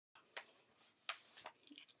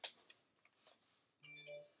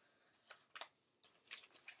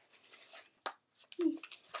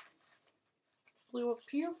blue up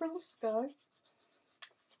here for the sky.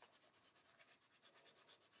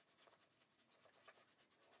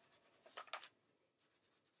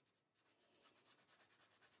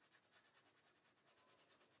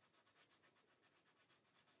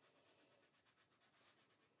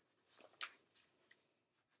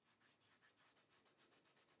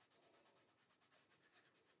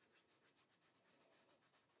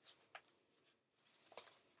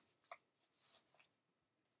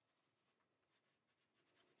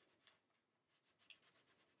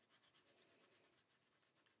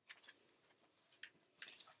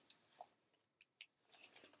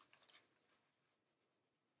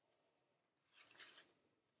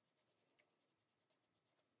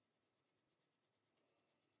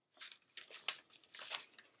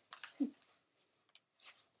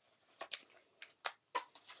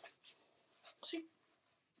 See,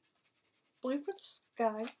 blue for the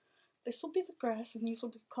sky. This will be the grass, and these will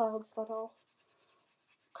be clouds that I'll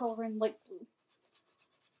color in light blue.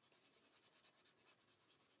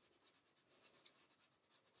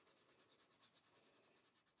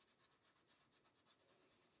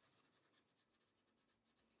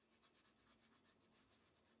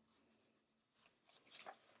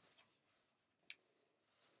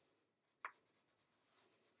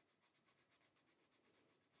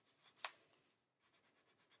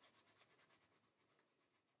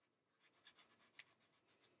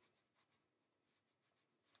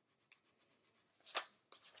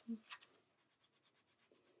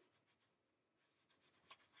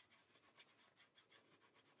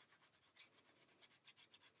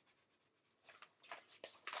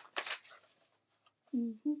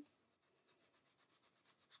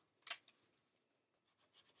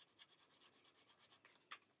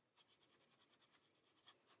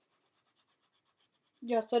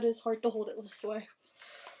 Yes, it is hard to hold it this way. I'm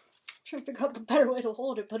trying to figure out the better way to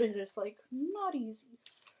hold it, but it is, like, not easy.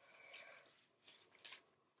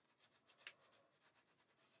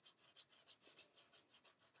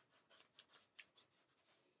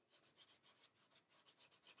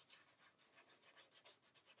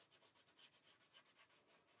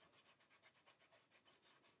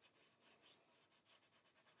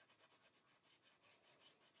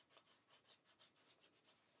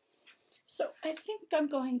 So I think I'm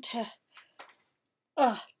going to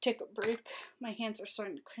take a break. My hands are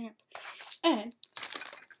starting to cramp. And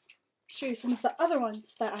show you some of the other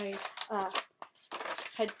ones that I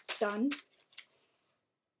had done.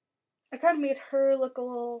 I kind of made her look a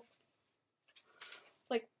little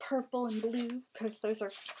like purple and blue because those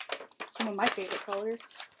are some of my favorite colors.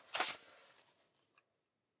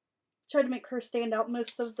 Tried to make her stand out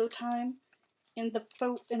most of the time in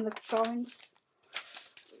the drawings.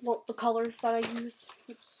 Well, the colors that I use.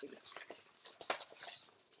 Let's see.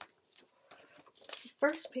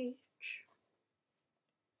 First page.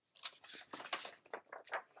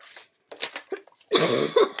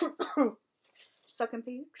 Second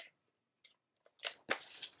page.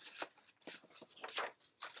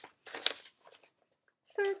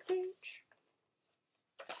 Third page.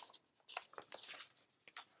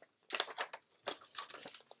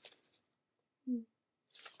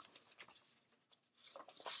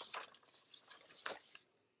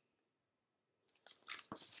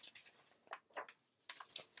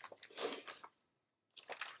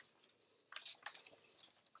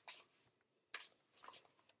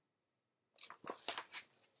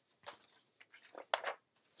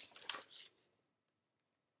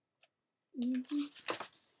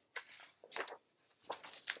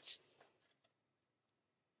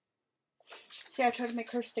 See, I try to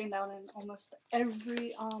make her stand out in almost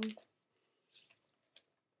every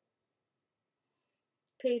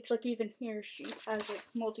page. Like even here, she has like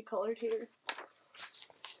multicolored hair.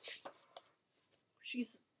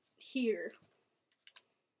 She's here.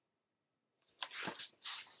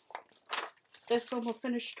 This one will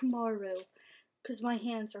finish tomorrow because my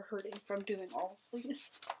hands are hurting from doing all of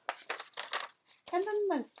these. And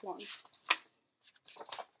then this one.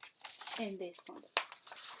 And this one.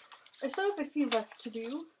 I still have a few left to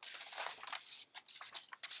do.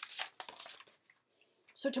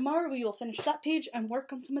 So tomorrow we will finish that page and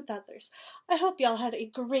work on some of the others. I hope y'all had a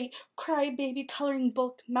great crybaby coloring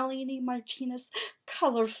book Melanie Martine's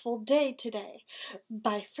colorful day today.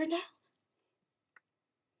 Bye for now.